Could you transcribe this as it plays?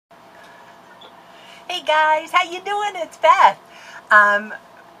Hey guys, how you doing? It's Beth. Um,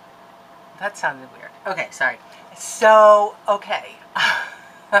 that sounded weird. Okay, sorry. So, okay.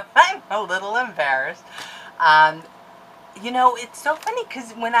 I'm a little embarrassed. Um, it's so funny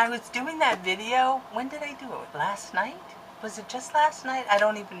because when I was doing that video, when did I do it? Last night? Was it just last night? I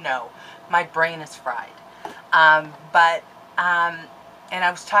don't even know. My brain is fried. But, and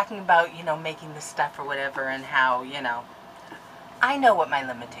I was talking about, making the stuff or whatever and how, I know what my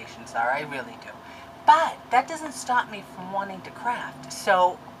limitations are. I really do. But that doesn't stop me from wanting to craft.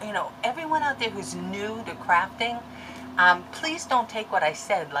 So, everyone out there who's new to crafting, please don't take what I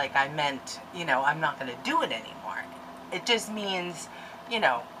said like I meant, I'm not going to do it anymore. It just means,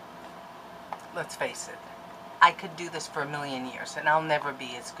 let's face it, I could do this for a million years and I'll never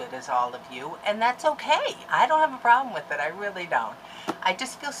be as good as all of you. And that's okay. I don't have a problem with it. I really don't. I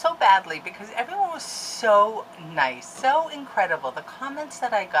just feel so badly because everyone was so nice, so incredible. The comments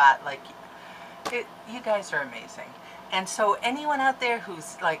that I got, like, you guys are amazing. And so anyone out there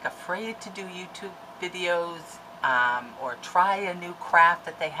who's like afraid to do YouTube videos or try a new craft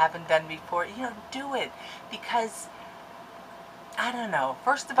that they haven't done before, do it. Because, I don't know,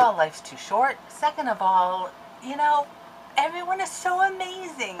 first of all, life's too short. Second of all, everyone is so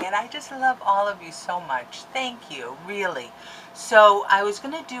amazing, and I just love all of you so much. Thank you, really. So I was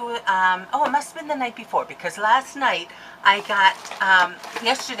going to do it, it must have been the night before, because last night I got,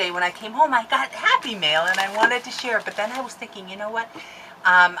 yesterday when I came home, I got Happy Mail, and I wanted to share it, but then I was thinking, you know what,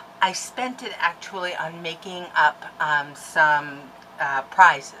 I spent it actually on making up some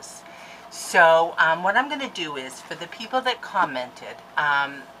prizes. So what I'm going to do is, for the people that commented,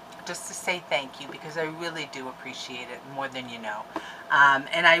 just to say thank you, because I really do appreciate it more than you know.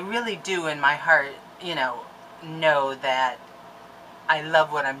 And I really do in my heart, know that I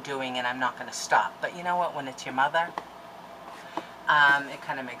love what I'm doing and I'm not going to stop. But you know what, when it's your mother, it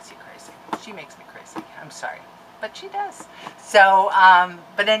kind of makes you crazy. She makes me crazy. I'm sorry. But she does. So,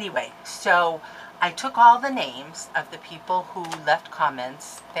 but anyway, so I took all the names of the people who left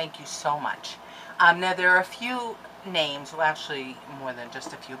comments. Thank you so much. Now there are a few names, well actually more than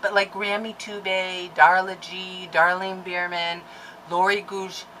just a few, but like Grammy Tube, Darla G, Darlene Bierman, Lori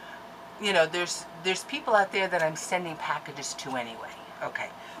Gouge, there's people out there that I'm sending packages to anyway. Okay,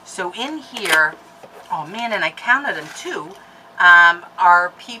 so in here, oh man, and I counted them too,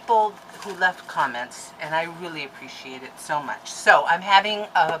 are people who left comments, and I really appreciate it so much. So I'm having,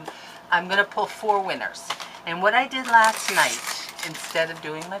 I'm going to pull 4 winners. And what I did last night, instead of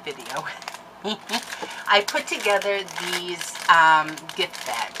doing my video, I put together these gift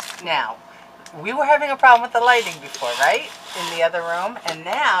bags. Now, we were having a problem with the lighting before, right? In the other room. And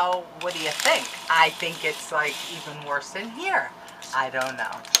now, what do you think? I think it's like even worse in here. I don't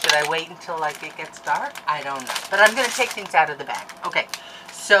know. Should I wait until like it gets dark? I don't know. But I'm going to take things out of the bag. Okay.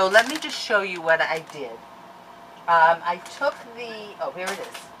 So let me just show you what I did. I took here it is.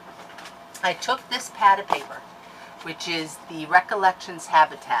 I took this pad of paper, which is the Recollections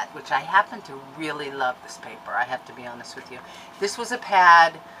Habitat, which I happen to really love this paper, I have to be honest with you. This was a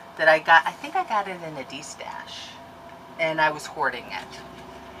pad that I got, I think I got it in a D-stash, and I was hoarding it.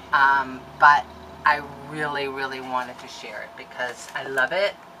 But I really, really wanted to share it because I love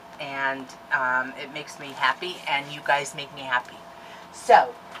it, and it makes me happy, and you guys make me happy.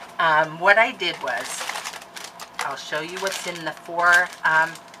 So, what I did was, I'll show you what's in the four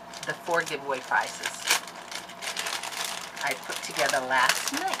giveaway prizes I put together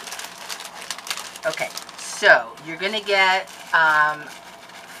last night. Okay, so you're going to get,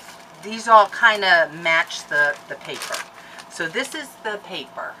 these all kind of match the paper. So this is the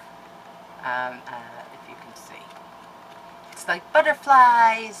paper, if you can see. It's like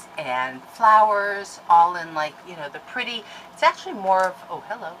butterflies and flowers all in like, the pretty, it's actually more of, oh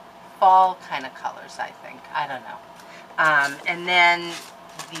hello, fall kind of colors, I think. I don't know. And then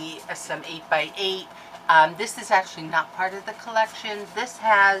some 8x8. This is actually not part of the collection. This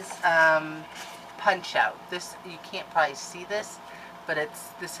has punch out. This, you can't probably see this, but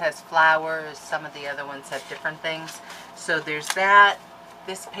this has flowers. Some of the other ones have different things. So there's that,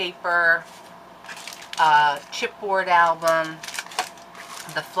 this paper, chipboard album,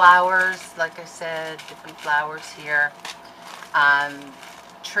 the flowers, like I said, the big flowers here,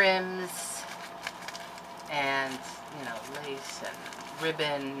 trims, and lace and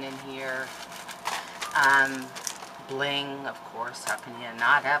ribbon in here. Bling, of course. How can you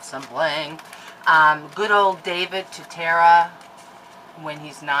not have some bling? Good old David Tutera, when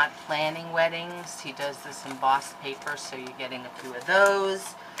he's not planning weddings, he does this embossed paper, so you're getting a few of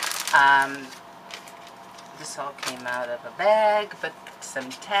those. This all came out of a bag, but some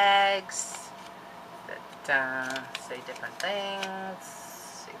tags that say different things.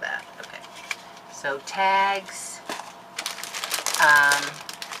 See that? Okay. So tags.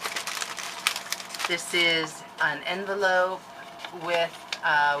 This is an envelope with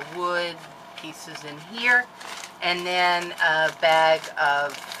wood pieces in here, and then a bag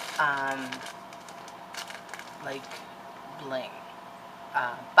of like bling,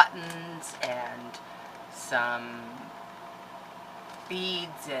 buttons and some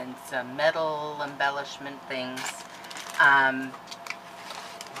beads and some metal embellishment things.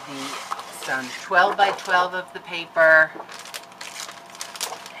 Some 12 by 12 of the paper.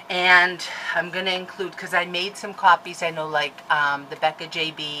 And I'm going to include, because I made some copies, I know like the Becca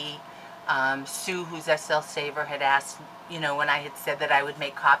JB, Sue, who's SL Saver, had asked, you know, when I had said that I would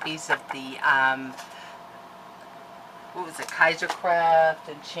make copies of the, what was it, Kaisercraft,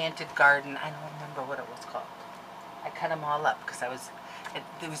 Enchanted Garden, I don't remember what it was called. I cut them all up because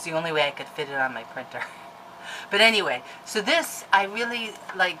it was the only way I could fit it on my printer. But anyway, so this, I really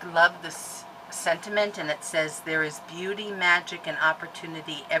love this sentiment, and it says, there is beauty, magic, and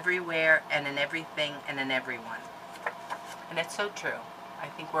opportunity everywhere and in everything and in everyone. And it's so true. I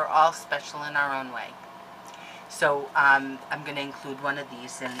think we're all special in our own way. So I'm going to include one of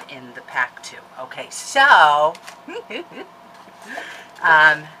these in the pack too. Okay, so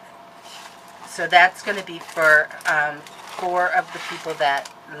so that's going to be for 4 of the people that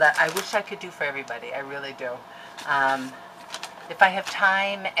I wish I could do for everybody. I really do. If I have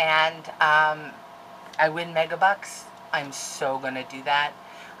time and I win megabucks, I'm so going to do that,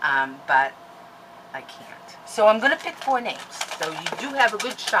 but I can't. So I'm going to pick 4 names. So you do have a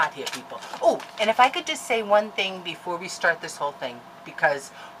good shot here, people. Oh, and if I could just say one thing before we start this whole thing,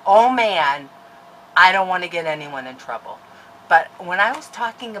 because, oh man, I don't want to get anyone in trouble. But when I was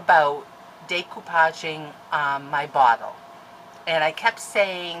talking about decoupaging my bottle, and I kept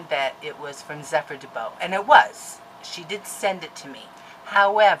saying that it was from Zephyr DeBeau, and it was. She did send it to me.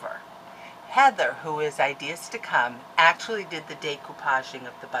 However, Heather, who is Ideas to Come, actually did the decoupaging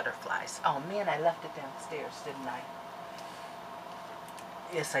of the butterflies. Oh man, I left it downstairs, didn't I?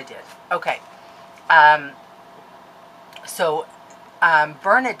 Yes, I did. Okay. So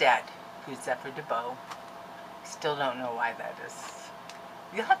Bernadette, who's Zephyr DeBeau, still don't know why that is.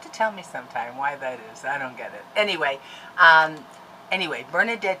 You'll have to tell me sometime why that is. I don't get it. Anyway,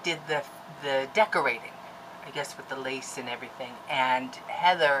 Bernadette did the decorating, I guess, with the lace and everything, and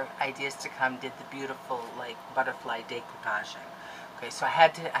Heather, Ideas to Come, did the beautiful butterfly decoupaging. Okay, so I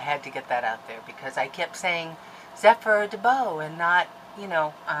had to get that out there because I kept saying Zephyr DeBeau and not, you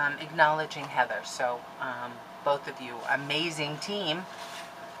know, acknowledging Heather. So both of you, amazing team.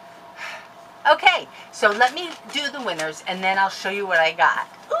 Okay, so let me do the winners and then I'll show you what I got.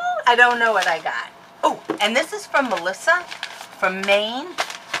 Ooh, I don't know what I got. Oh, and this is from Melissa from Maine,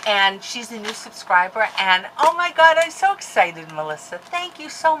 and she's a new subscriber, and oh my god, I'm so excited, Melissa. Thank you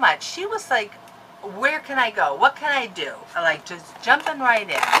so much. She was like, where can I go? What can I do? Just jumping right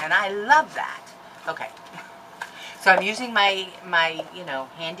in, and I love that. Okay, so I'm using my you know,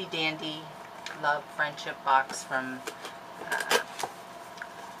 handy dandy love friendship box from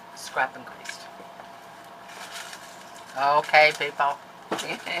Scrap and Creased. Okay, people.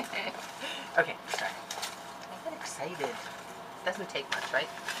 Okay, sorry. I get excited. Doesn't take much, right?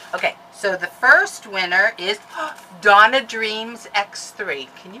 Okay, so the first winner is Donna Dreams X3.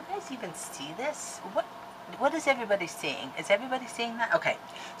 Can you guys even see this? What is everybody seeing? Is everybody seeing that? Okay,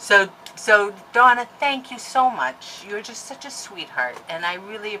 so Donna, thank you so much. You're just such a sweetheart, and I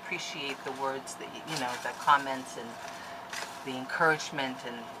really appreciate the words that you know, the comments and the encouragement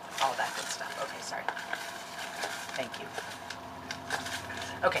and all that good stuff. Okay, sorry. Thank you.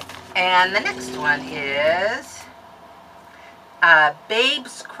 Okay, and the next one is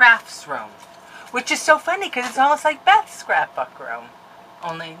Babe's Crafts Room, which is so funny because it's almost like Beth's scrapbook room.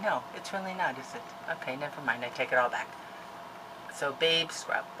 Only, no, it's really not, is it? Okay, never mind, I take it all back. So Babe's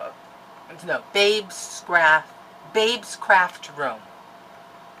scrapbook. No, Babe's Craft Room.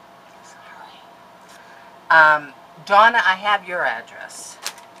 Sorry. Donna, I have your address,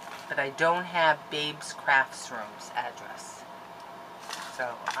 but I don't have Babe's Crafts Room's address. So,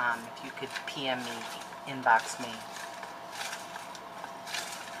 if you could PM me, inbox me.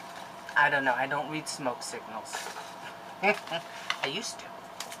 I don't know. I don't read smoke signals. I used to.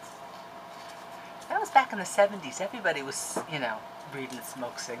 That was back in the 70s. Everybody was, you know, reading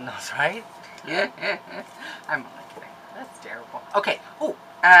smoke signals, right? I'm only kidding. That's terrible. Okay. Oh,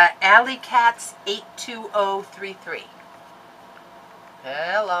 Alley Cats 82033.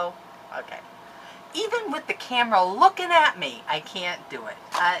 Hello. Okay. Even with the camera looking at me, I can't do it.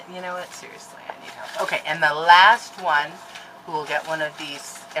 You know what? Seriously, I need help. Okay, and the last one who will get one of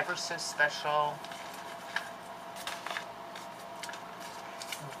these ever so special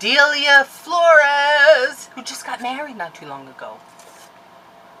Delia Flores, who just got married not too long ago.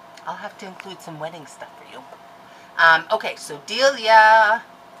 I'll have to include some wedding stuff for you. Okay, so Delia.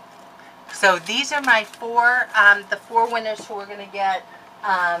 So these are my four, the 4 winners who are going to get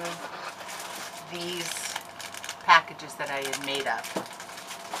these packages that I had made up.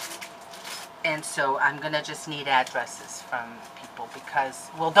 And so I'm going to just need addresses from people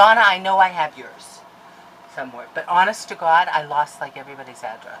because, well, Donna, I know I have yours somewhere. But honest to God, I lost like everybody's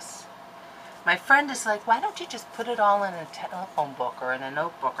address. My friend is like, why don't you just put it all in a telephone book or in a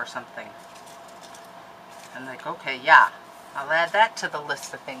notebook or something? I'm like, okay, yeah. I'll add that to the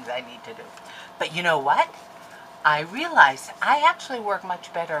list of things I need to do. But you know what? I realized I actually work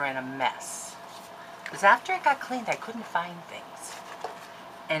much better in a mess. Because after it got cleaned, I couldn't find things.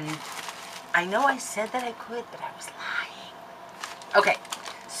 And I know I said that I could, but I was lying. Okay,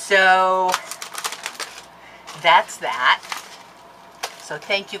 so that's that. So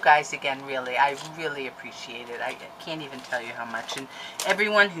thank you guys again, really. I really appreciate it. I can't even tell you how much. And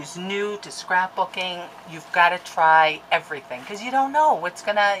everyone who's new to scrapbooking, you've got to try everything. Because you don't know what's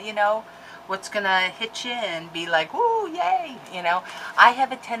going to, you know, what's going to hit you and be like, woo, yay. You know, I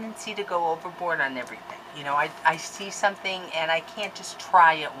have a tendency to go overboard on everything. You know, I see something and I can't just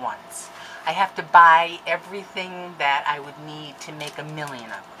try it once. I have to buy everything that I would need to make a million of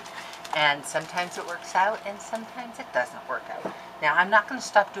them. And sometimes it works out and sometimes it doesn't work out. Now, I'm not going to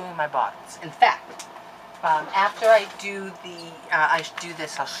stop doing my bottles. In fact, after I do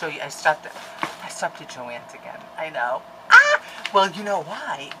this, I'll show you. I stopped at Joann's again. I know. Ah! Well, you know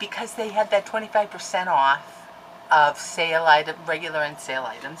why? Because they had that 25% off of sale item, regular and sale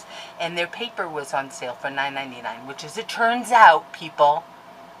items, and their paper was on sale for $9.99, which, as it turns out, people,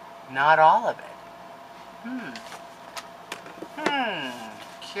 not all of it.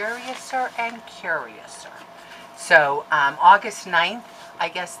 Curiouser and curiouser. So August 9th, I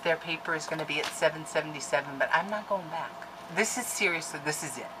guess their paper is going to be at $7.77, but I'm not going back. This is seriously, this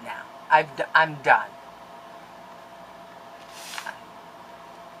is it now. I'm done.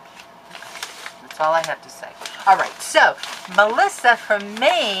 That's all I have to say. All right, so Melissa from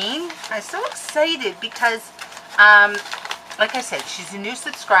Maine, I'm so excited because, like I said, she's a new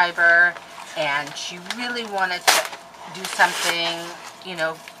subscriber and she really wanted to do something, you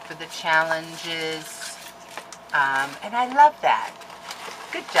know, for the challenges. And I love that.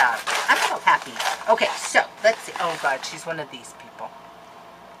 Good job. I'm so happy. Okay, so let's see. Oh God, she's one of these people.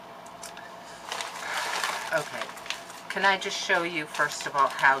 Okay. Can I just show you first of all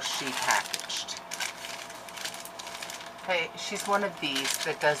how she packaged? Okay, she's one of these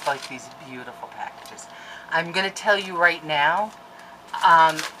that does like these beautiful packages. I'm going to tell you right now,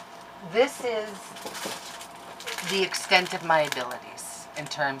 this is the extent of my abilities in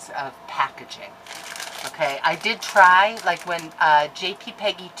terms of packaging. Okay, I did try, like when JP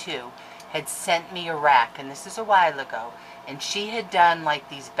Peggy 2 had sent me a rack, and this is a while ago, and she had done like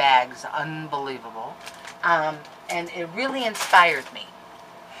these bags, unbelievable, and it really inspired me.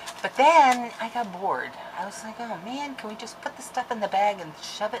 But then I got bored. I was like, oh man, can we just put the stuff in the bag and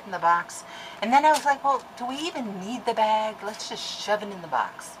shove it in the box? And then I was like, well, do we even need the bag? Let's just shove it in the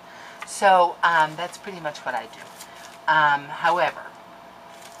box. So that's pretty much what I do. However,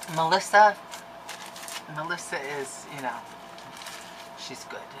 Melissa is, you know, she's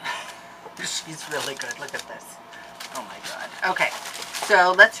good. She's really good. Look at this. Oh my God. Okay,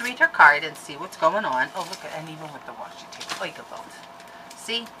 so let's read her card and see what's going on. Oh, look at, and even with the washi tape. Look at both.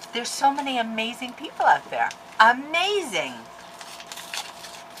 See, there's so many amazing people out there. Amazing.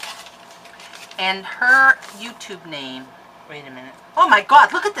 And her YouTube name, wait a minute. Oh my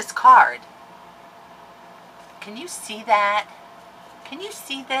God, look at this card. Can you see that? Can you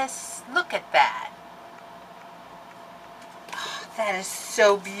see this? Look at that. Oh, that is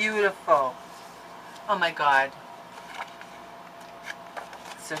so beautiful. Oh my God.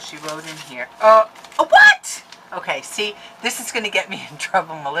 So she wrote in here. Oh, what? Okay, see, this is going to get me in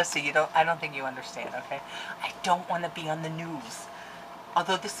trouble, Melissa. I don't think you understand, okay? I don't want to be on the news.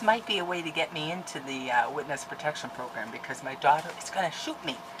 Although this might be a way to get me into the witness protection program because my daughter is going to shoot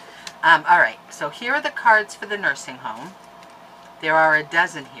me. All right, so here are the cards for the nursing home. There are a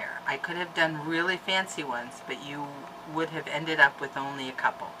dozen here. I could have done really fancy ones, but you would have ended up with only a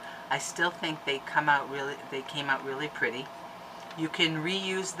couple. I still think they came out really pretty. You can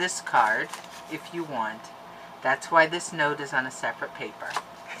reuse this card if you want. That's why this note is on a separate paper.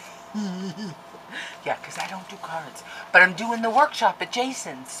 Yeah, because I don't do cards. But I'm doing the workshop at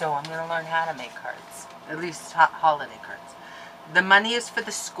Jason's, so I'm going to learn how to make cards. At least holiday cards. The money is for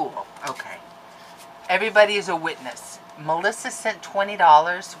the school. Okay. Everybody is a witness. Melissa sent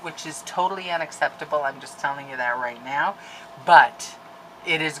 $20, which is totally unacceptable. I'm just telling you that right now. But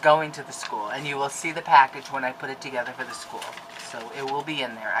It is going to the school, and you will see the package when I put it together for the school. So it will be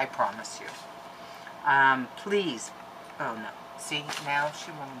in there, I promise you. Please, oh no, see, now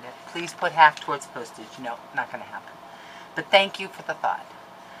she ruined it. Please put half towards postage. No, not going to happen. But thank you for the thought.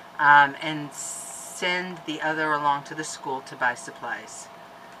 And send the other along to the school to buy supplies.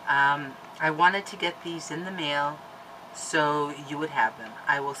 I wanted to get these in the mail so you would have them.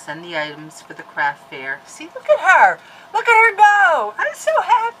 I will send the items for the craft fair. See, look at her. Look at her go. I'm so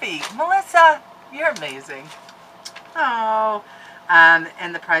happy. Melissa, you're amazing. Oh.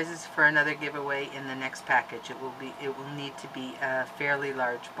 And the prizes for another giveaway in the next package. It will need to be a fairly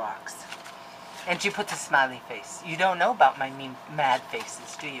large box. And she puts a smiley face. You don't know about my mad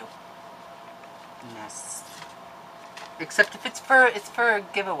faces, do you? Yes. Except if it's for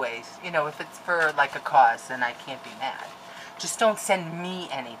giveaways. You know, if it's for like a cause, then I can't be mad. Just don't send me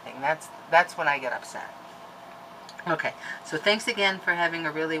anything. That's when I get upset. Okay. So thanks again for having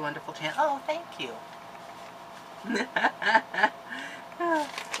a really wonderful channel. Oh, thank you.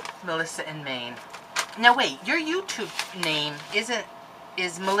 Melissa in Maine. Now wait, your YouTube name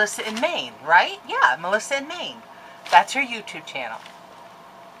is Melissa in Maine, right? Yeah, Melissa in Maine. That's her YouTube channel.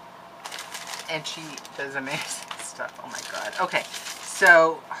 And she does amazing stuff. Oh my god. Okay,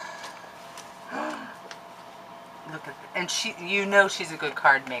 so look at, and she, you know, she's a good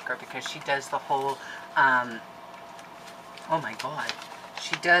card maker because she does the whole. Oh my god,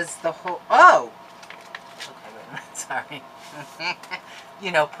 she does the whole. Oh. Okay, wait a minute. Sorry.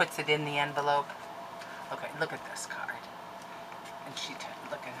 You know, puts it in the envelope. Okay, look at this card. And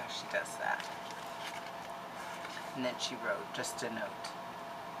look at how she does that. And then she wrote just a note.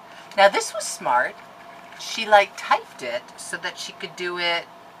 Now this was smart. She like typed it so that she could do it,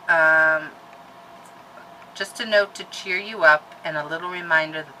 just a note to cheer you up and a little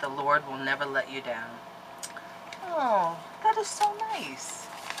reminder that the Lord will never let you down. Oh, that is so nice.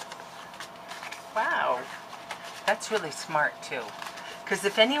 Wow. That's really smart too. Because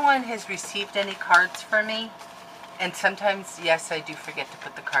if anyone has received any cards for me, and sometimes, yes, I do forget to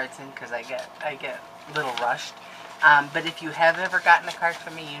put the cards in because I get a little rushed. But if you have ever gotten a card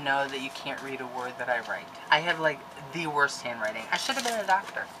from me, you know that you can't read a word that I write. I have like the worst handwriting. I should have been a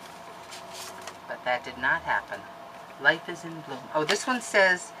doctor. But that did not happen. Life is in bloom. Oh, this one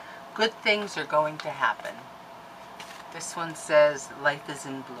says, good things are going to happen. This one says, life is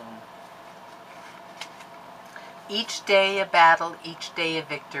in bloom. Each day a battle, each day a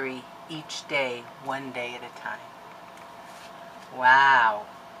victory, each day one day at a time. Wow.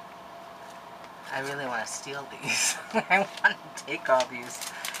 I really want to steal these. I want to take all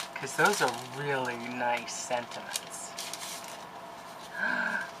these because those are really nice sentiments.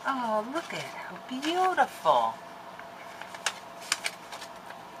 Oh, look at how beautiful.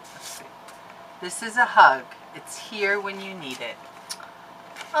 Let's see. This is a hug. It's here when you need it.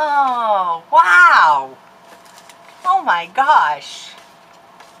 Oh, wow. Oh my gosh.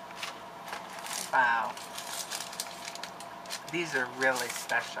 Wow. These are really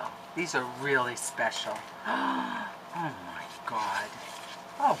special. These are really special. Oh my god.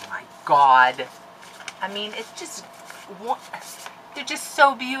 Oh my god. I mean, it's just, they're just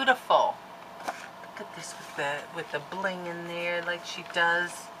so beautiful. Look at this with the bling in there like she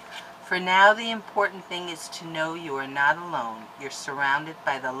does. For now, the important thing is to know you are not alone. You're surrounded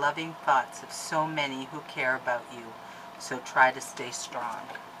by the loving thoughts of so many who care about you. So try to stay strong.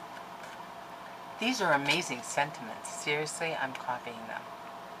 These are amazing sentiments. Seriously, I'm copying them.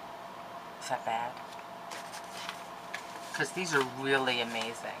 Is that bad? Because these are really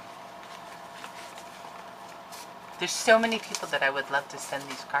amazing. There's so many people that I would love to send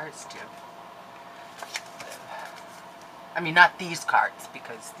these cards to. I mean, not these cards,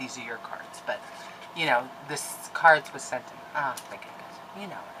 because these are your cards, but, you know, this cards with sentiment. Oh, my goodness. You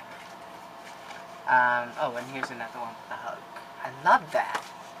know what I mean. Oh, and here's another one with a hug. I love that.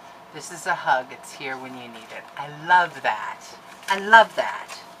 This is a hug. It's here when you need it. I love that. I love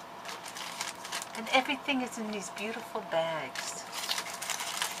that. And everything is in these beautiful bags.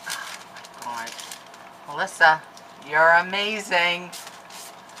 Oh, my God. Melissa, you're amazing.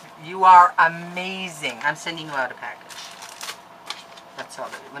 You are amazing. I'm sending you out a package. That's all.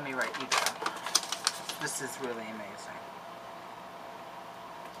 Let me write you down. This is really amazing.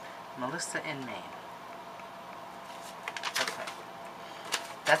 Melissa in Maine. Okay.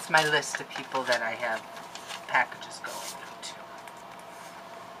 That's my list of people that I have packages going out to.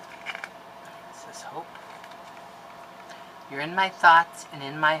 This is Hope. You're in my thoughts and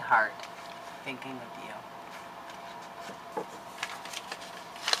in my heart, thinking of you.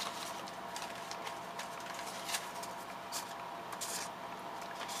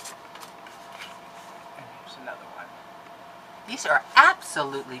 These are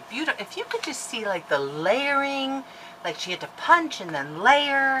absolutely beautiful. If you could just see like the layering, like she had to punch and then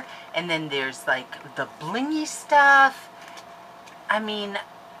layer, and then there's like the blingy stuff. I mean,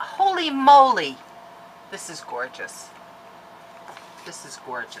 holy moly. This is gorgeous. This is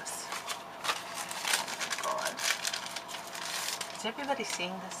gorgeous. Oh my God. Is everybody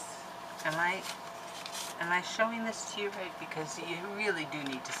seeing this? Am I showing this to you right? Because you really do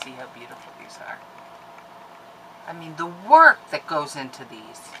need to see how beautiful these are. I mean, the work that goes into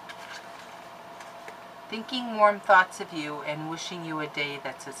these. Thinking warm thoughts of you and wishing you a day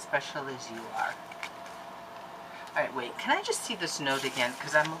that's as special as you are. Alright, wait. Can I just see this note again?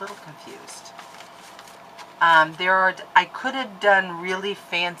 Because I'm a little confused. I could have done really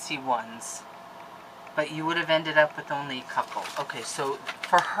fancy ones, but you would have ended up with only a couple. Okay, so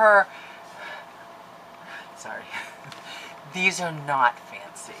for her, sorry, these are not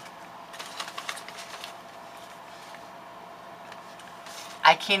fancy.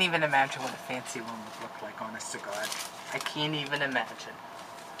 I can't even imagine what a fancy one would look like, honest to God. I can't even imagine.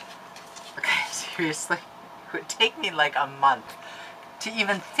 Okay, seriously, it would take me like a month to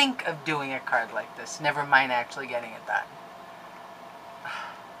even think of doing a card like this, never mind actually getting it done.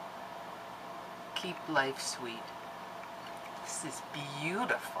 Keep life sweet. This is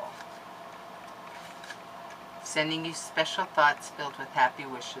beautiful. Sending you special thoughts filled with happy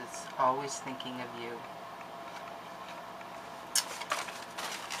wishes, always thinking of you.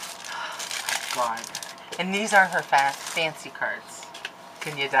 Oh my God. And these are her fancy cards.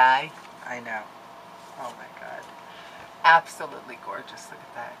 Can you die? I know. Oh my God. Absolutely gorgeous. Look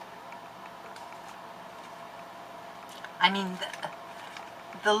at that. I mean,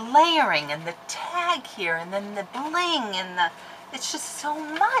 the layering and the tag here, and then the bling, and it's just so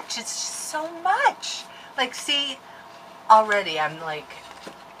much. It's just so much. Like, see, already I'm like,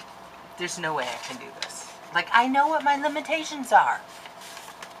 there's no way I can do this. Like, I know what my limitations are.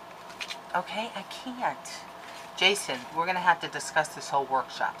 Okay, I can't. Jason, we're going to have to discuss this whole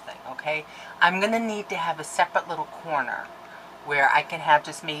workshop thing, okay? I'm going to need to have a separate little corner where I can have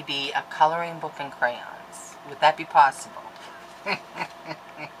just maybe a coloring book and crayons. Would that be possible?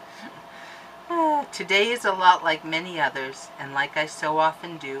 Today is a lot like many others, and like I so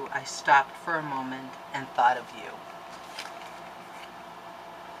often do, I stopped for a moment and thought of you.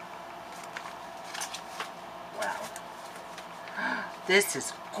 Wow. This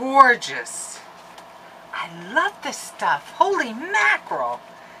is gorgeous. I love this stuff. Holy mackerel.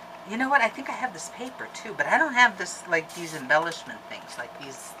 You know what? I think I have this paper too, but I don't have this, like these embellishment things, like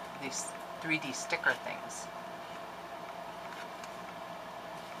these 3D sticker things.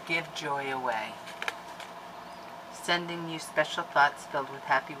 Give joy away. Sending you special thoughts filled with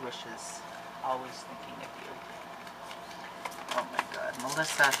happy wishes. Always thinking of you. Oh my God.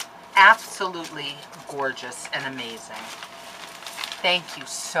 Melissa, absolutely gorgeous and amazing. Thank you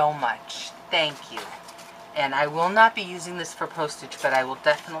so much. Thank you. And I will not be using this for postage, but I will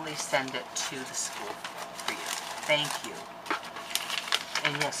definitely send it to the school for you. Thank you.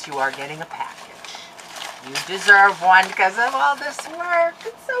 And yes, you are getting a package. You deserve one because of all this work.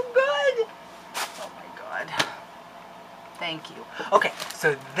 It's so good. Oh my God. Thank you. Okay,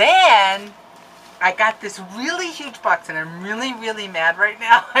 so then I got this really huge box, and I'm really, really mad right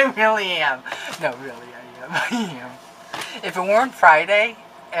now. I really am. No, really, I am. I am. If it weren't Friday,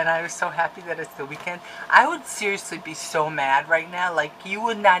 and I was so happy that it's the weekend, I would seriously be so mad right now. Like, you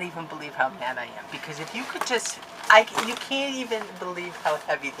would not even believe how mad I am. Because if you could just, you can't even believe how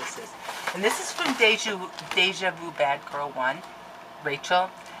heavy this is. And this is from Dejavubadgrl1, Rachel.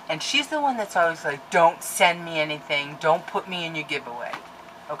 And she's the one that's always like, don't send me anything. Don't put me in your giveaway.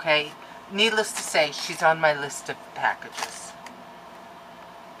 Okay? Needless to say, she's on my list of packages.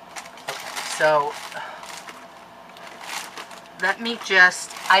 Okay, so let me just,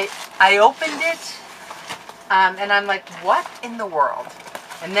 I opened it, and I'm like, what in the world?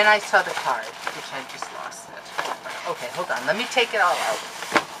 And then I saw the card, which I just lost it. Okay, hold on, let me take it all out.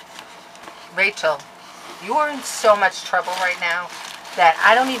 Rachel, you are in so much trouble right now that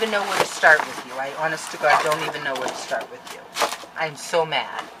I don't even know where to start with you. I, honest to God, don't even know where to start with you. I'm so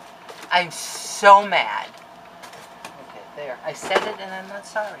mad. I'm so mad. Okay, there. I said it and I'm not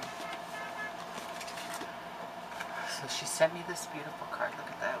sorry. So she sent me this beautiful card. Look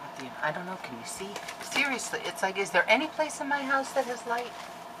at that. With the, I don't know, can you see? Seriously, it's like, is there any place in my house that has light?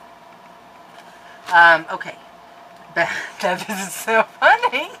 Okay. That is so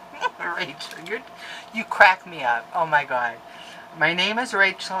funny. Rachel, you crack me up. Oh my God. My name is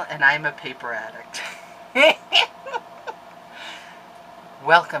Rachel and I'm a paper addict.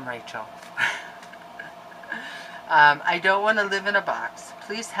 Welcome, Rachel. I don't want to live in a box.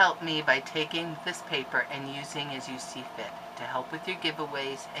 Please help me by taking this paper and using as you see fit. to help with your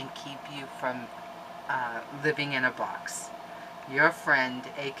giveaways and keep you from living in a box. Your friend,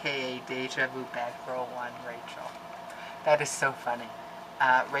 aka Dejavubadgrl1, Rachel. That is so funny.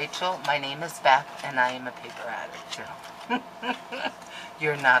 Rachel, my name is Beth, and I am a paper addict too.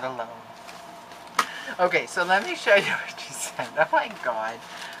 You're not alone. Okay, so let me show you what she said. Oh my God.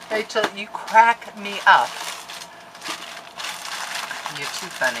 Rachel, you crack me up. You're too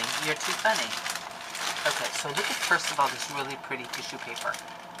funny. You're too funny. Okay, so look at, first of all, this really pretty tissue paper.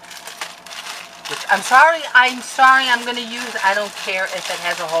 Which, I'm sorry, I'm going to use. I don't care if it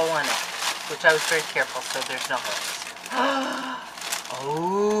has a hole in it. Which I was very careful, so there's no holes.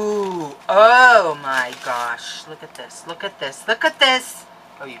 Oh, oh my gosh. Look at this. Look at this. Look at this.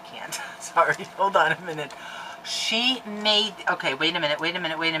 Oh, you can't. Sorry. Hold on a minute. She made... Okay, wait a minute. Wait a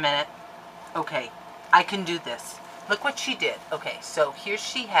minute. Wait a minute. Okay, I can do this. Look what she did. Okay, so here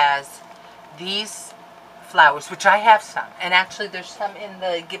she has these flowers, which I have some. And actually, there's some in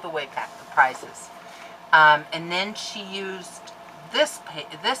the giveaway pack, the prizes. And then she used this...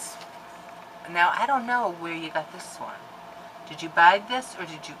 Now, I don't know where you got this one. Did you buy this or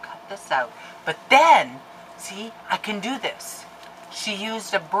did you cut this out? But then, see, I can do this. She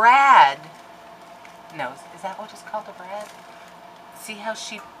used a brad. No, is that what it's called, a brad? See how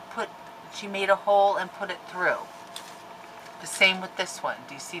she made a hole and put it through. The same with this one.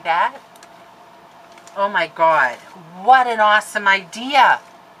 Do you see that? Oh my God. What an awesome idea.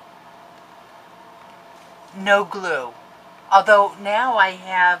 No glue. Although now I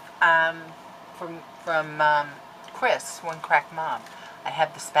have, from Chris, One Crack Mom, I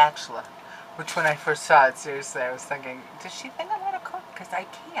have the spatula. Which when I first saw it, seriously, I was thinking, does she think I want to cook? Because I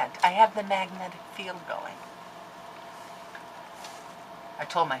can't. I have the magnetic field going. I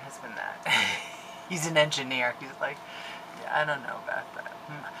told my husband that. He's an engineer. He's like, yeah, I don't know about that.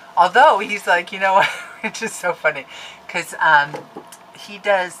 Although, he's like, you know what? Which is so funny. Because he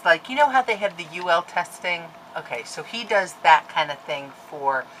does, like, you know how they have the UL testing? Okay, so he does that kind of thing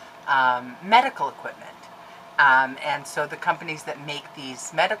for medical equipment. And so the companies that make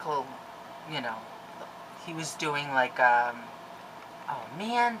these medical, you know, he was doing like, oh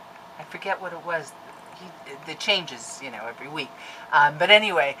man, I forget what it was. The changes, you know, every week. But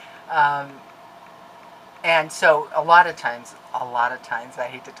anyway, and so a lot of times, I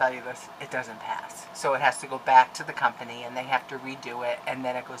hate to tell you this, it doesn't pass. So it has to go back to the company and they have to redo it and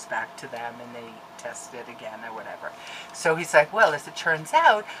then it goes back to them and they test it again or whatever. So he's like, well, as it turns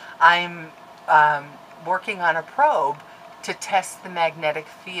out, I'm working on a probe to test the magnetic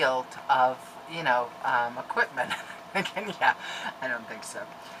field of, you know, equipment. Again, yeah, I don't think so.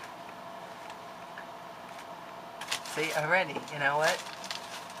 See, already, you know what?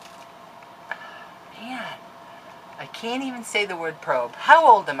 Man, I can't even say the word probe. How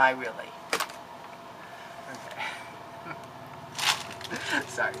old am I really? Okay.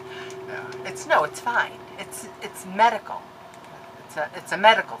 Sorry. No, it's fine. It's medical. It's a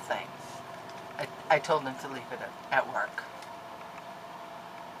medical thing. I told him to leave it at work.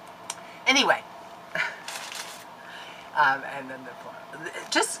 Anyway, and then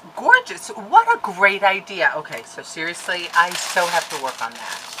just gorgeous. What a great idea. Okay, so seriously, I so have to work on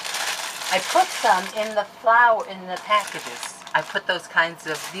that. I put some in the packages. I put these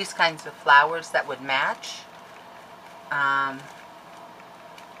kinds of flowers that would match. I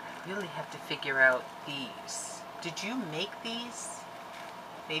really have to figure out these. Did you make these?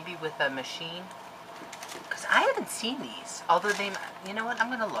 Maybe with a machine? Because I haven't seen these. Although they, you know what? I'm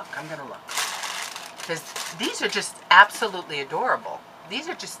going to look. Because these are just absolutely adorable. These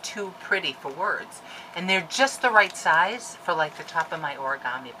are just too pretty for words. And they're just the right size for like the top of my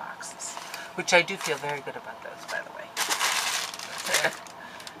origami boxes. Which I do feel very good about those, by the way.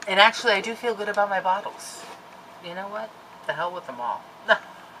 And actually, I do feel good about my bottles. You know what? The hell with them all.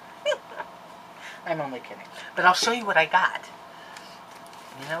 I'm only kidding. But I'll show you what I got.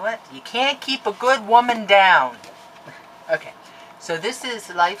 You know what? You can't keep a good woman down. Okay. So this is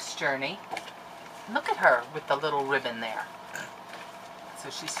Life's Journey. Look at her with the little ribbon there. So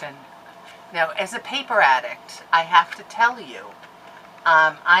she's been... Now, as a paper addict, I have to tell you,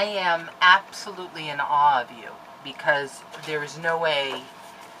 I am absolutely in awe of you because there is no way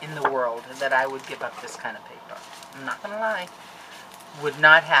in the world that I would give up this kind of paper. I'm not going to lie. Would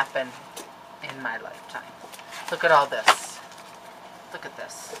not happen in my lifetime. Look at all this. Look at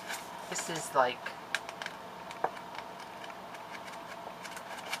this. This is like...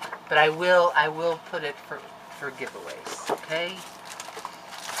 But I will put it for giveaways, okay?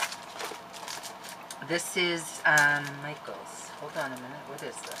 This is Michael's. Hold on a minute. What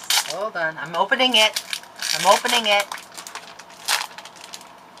is this? Hold on. I'm opening it. I'm opening it.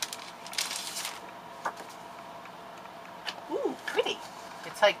 Ooh.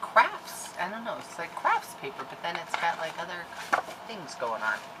 it's like crafts. I don't know. It's like crafts paper, but then it's got like other things going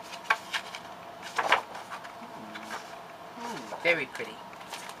on. Ooh, very pretty.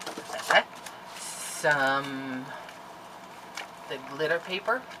 Some the glitter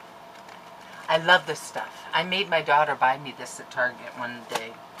paper. I love this stuff. I made my daughter buy me this at Target one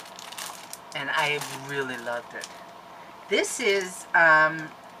day, and I really loved it. This is oh,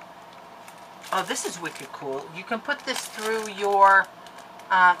 this is wicked cool. You can put this through your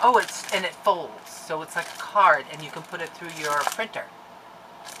oh, and it folds, so it's like a card, and you can put it through your printer.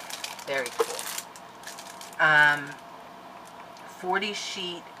 Very cool. 40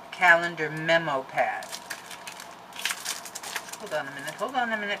 sheet calendar memo pad. Hold on a minute. Hold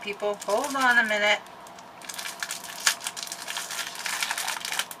on a minute, people. Hold on a minute.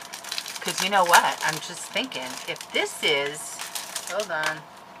 Because you know what? I'm just thinking, if this is, hold on.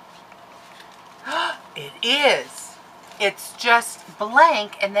 It is. It's just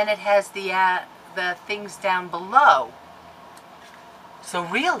blank, and then it has the things down below. So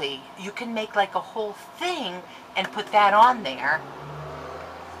really, you can make like a whole thing and put that on there.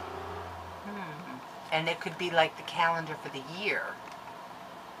 And it could be like the calendar for the year.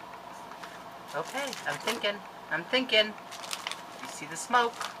 Okay, I'm thinking. I'm thinking. You see the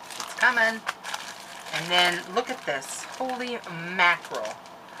smoke? It's coming. And then look at this. Holy mackerel.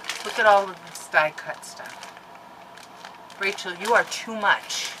 Look at all of this die cut stuff. Rachel, you are too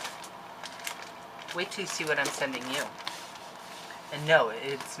much. Wait till you see what I'm sending you. And no,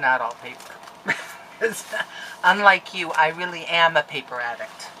 it's not all paper. Unlike you, I really am a paper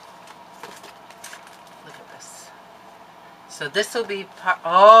addict. Look at this. So this will be part.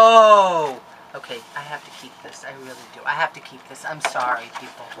 Oh! Okay, I have to keep this. I really do. I have to keep this. I'm sorry,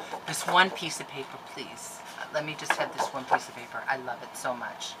 people. This one piece of paper, please. Let me just have this one piece of paper. I love it so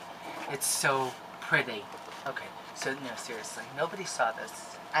much. It's so pretty. Okay, so no, seriously. Nobody saw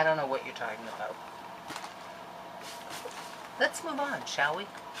this. I don't know what you're talking about. Let's move on, shall we?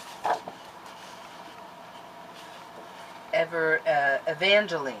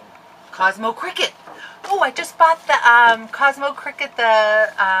 Evangeline. Cosmo Cricket. Oh, I just bought the Cosmo Cricket,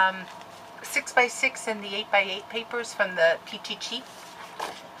 the 6x6 and the 8x8 papers from the Peachy Cheap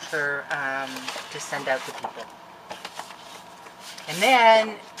for to send out to people. And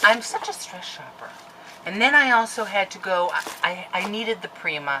then I'm such a stress shopper. And then I also had to go. I needed the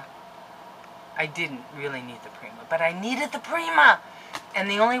Prima. I didn't really need the Prima, but I needed the Prima, and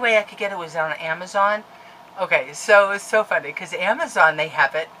the only way I could get it was on Amazon. Okay, so it's so funny because Amazon, they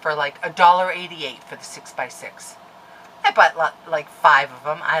have it for like $1.88 for the 6x6. I bought like 5 of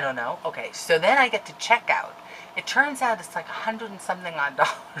them. I don't know. Okay, so then I get to checkout. It turns out it's like $100 and something odd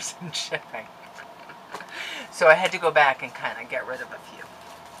in shipping. So I had to go back and kind of get rid of a few,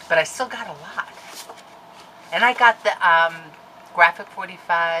 but I still got a lot. And I got the Graphic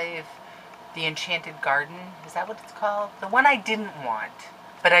 45. The Enchanted Garden, is that what it's called? The one I didn't want,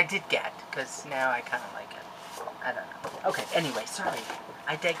 but I did get, because now I kind of like it. I don't know. Okay, anyway, sorry.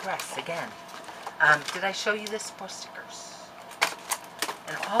 I digress again. Did I show you this for stickers?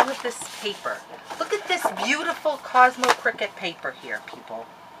 And all of this paper. Look at this beautiful Cosmo Cricket paper here, people.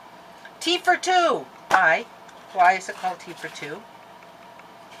 T for 2. Why? Why is it called T for 2?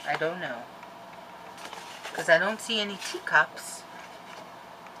 I don't know. Because I don't see any teacups.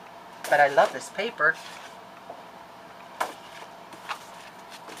 But I love this paper.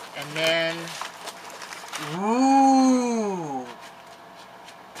 And then, ooh.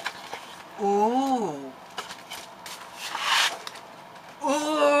 Ooh.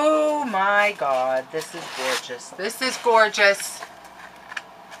 Ooh, my God. This is gorgeous. This is gorgeous.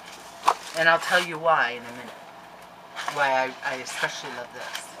 And I'll tell you why in a minute. Why I especially love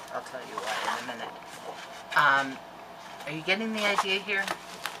this. I'll tell you why in a minute. Are you getting the idea here?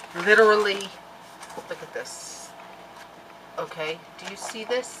 Literally, look at this. Okay, do you see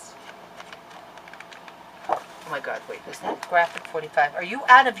this? Oh my God, wait, is that Graphic 45? Are you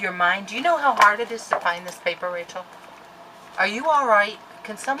out of your mind? Do you know how hard it is to find this paper, Rachel? Are you all right?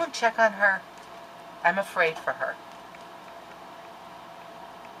 Can someone check on her? I'm afraid for her.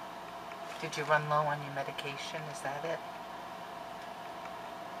 Did you run low on your medication? Is that it?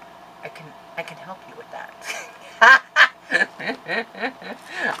 I can help you with that. I'm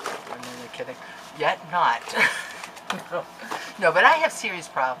only kidding. Yet not. No, but I have serious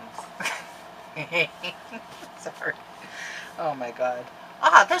problems. Sorry. Oh my God.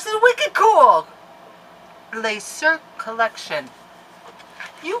 Ah, this is wicked cool. Lacer collection.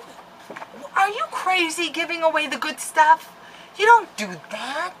 Are you crazy giving away the good stuff? You don't do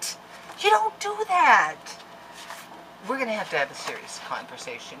that. You don't do that. We're going to have a serious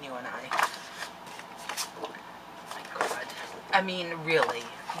conversation, you and I. My God. I mean, really,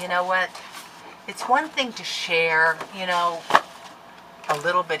 you know what? It's one thing to share, you know, a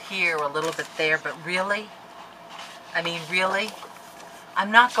little bit here, a little bit there, but really? I mean, really? I'm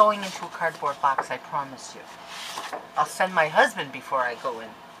not going into a cardboard box, I promise you. I'll send my husband before I go in.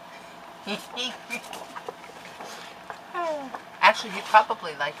 Actually, he'd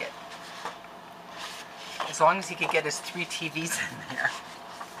probably like it. As long as he could get his 3 TVs in there.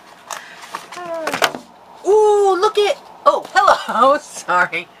 Ooh, look it! Oh, hello!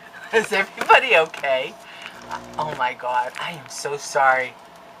 Sorry. Is everybody okay? Oh my god, I am so sorry.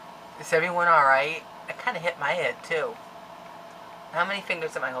 Is everyone alright? I kind of hit my head too. How many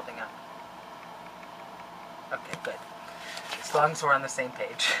fingers am I holding up? Okay, good. As long as we're on the same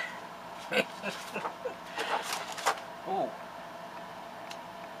page. Ooh.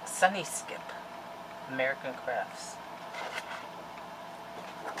 Sunny Skip. American Crafts.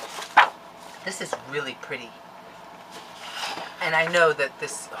 This is really pretty. And I know that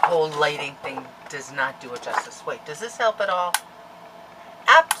this whole lighting thing does not do it justice. Wait, does this help at all?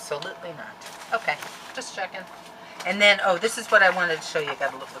 Absolutely not. Okay, just checking. And then, oh, this is what I wanted to show you. I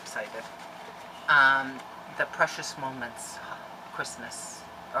got a little excited. The Precious Moments, Christmas,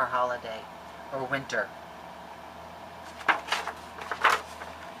 or holiday, or winter. Yeah,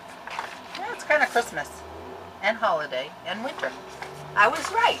 it's kind of Christmas, and holiday, and winter. I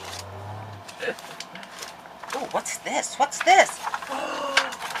was right. Oh, what's this? What's this?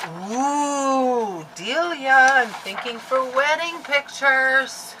 Ooh, Delia, I'm thinking for wedding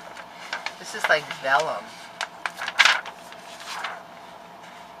pictures. This is like vellum.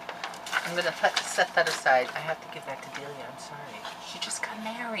 I'm going to set that aside. I have to give that to Delia. I'm sorry. She just got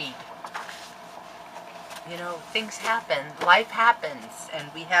married. You know, things happen. Life happens.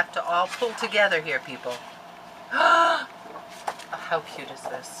 And we have to all pull together here, people. How cute is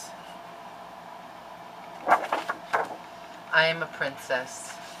this? I am a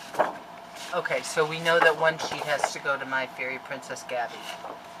princess. Okay, so we know that one sheet has to go to my fairy princess Gabby.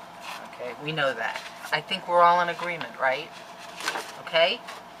 Okay, we know that. I think we're all in agreement, right? Okay?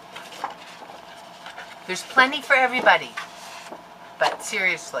 There's plenty for everybody. But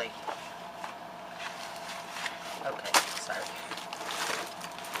seriously. Okay, sorry.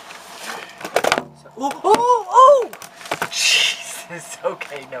 So, ooh, ooh, ooh! Jesus,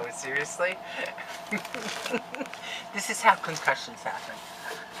 okay, no, seriously? This is how concussions happen.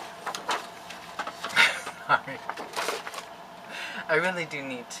 Sorry. I really do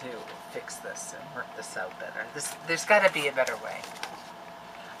need to fix this and work this out better. There's got to be a better way.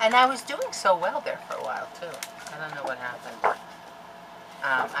 And I was doing so well there for a while, too. I don't know what happened.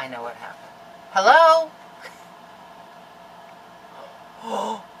 I know what happened. Hello?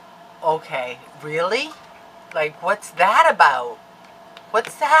 Oh, okay. Really? Like, what's that about?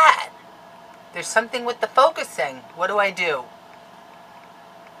 What's that? There's something with the focusing. What do I do?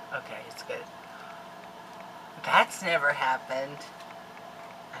 Okay, it's good. That's never happened.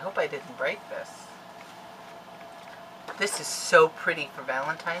 I hope I didn't break this. This is so pretty for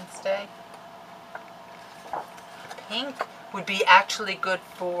Valentine's Day. Pink would be actually good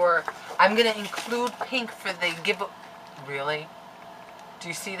for... I'm going to include pink for the give... Really? Do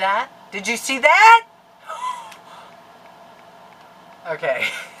you see that? Did you see that? Okay.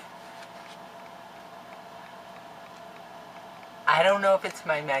 I don't know if it's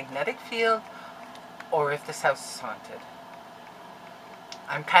my magnetic field or if this house is haunted.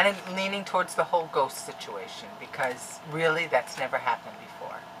 I'm kind of leaning towards the whole ghost situation because really that's never happened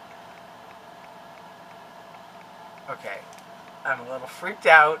before. Okay. I'm a little freaked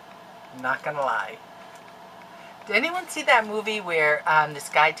out. I'm not gonna lie. Did anyone see that movie where this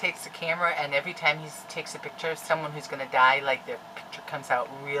guy takes a camera and every time he takes a picture of someone who's gonna die, like their picture comes out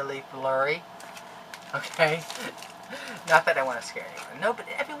really blurry? Okay? Not that I want to scare anyone. No, but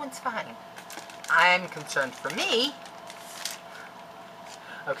everyone's fine. I'm concerned for me.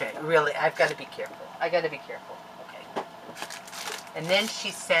 Okay, really, I've got to be careful. I got to be careful. Okay. And then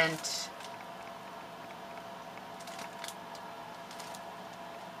she sent...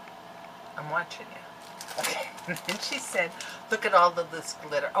 I'm watching you. Okay. And then she said, look at all of this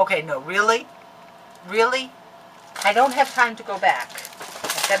glitter. Okay, no, really? Really? I don't have time to go back.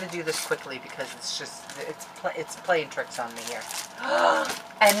 I've got to do this quickly because it's just, it's playing tricks on me here.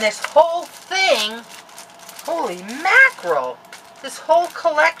 And this whole thing, holy mackerel, this whole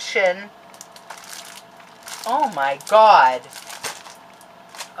collection, oh my God.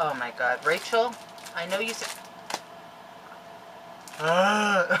 Oh my God. Rachel, I know you said,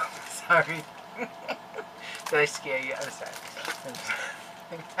 sorry. Did I scare you? I'm sorry.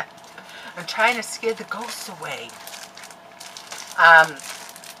 I'm trying to scare the ghosts away.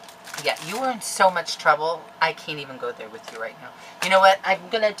 Yeah, you are in so much trouble. I can't even go there with you right now. You know what? I'm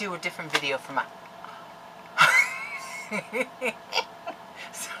going to do a different video for my...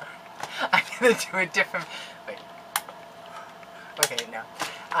 Sorry. I'm going to do a different... Wait. Okay, no.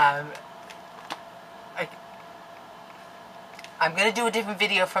 I'm going to do a different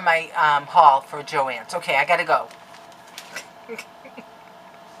video for my haul for Joann's. Okay, I got to go.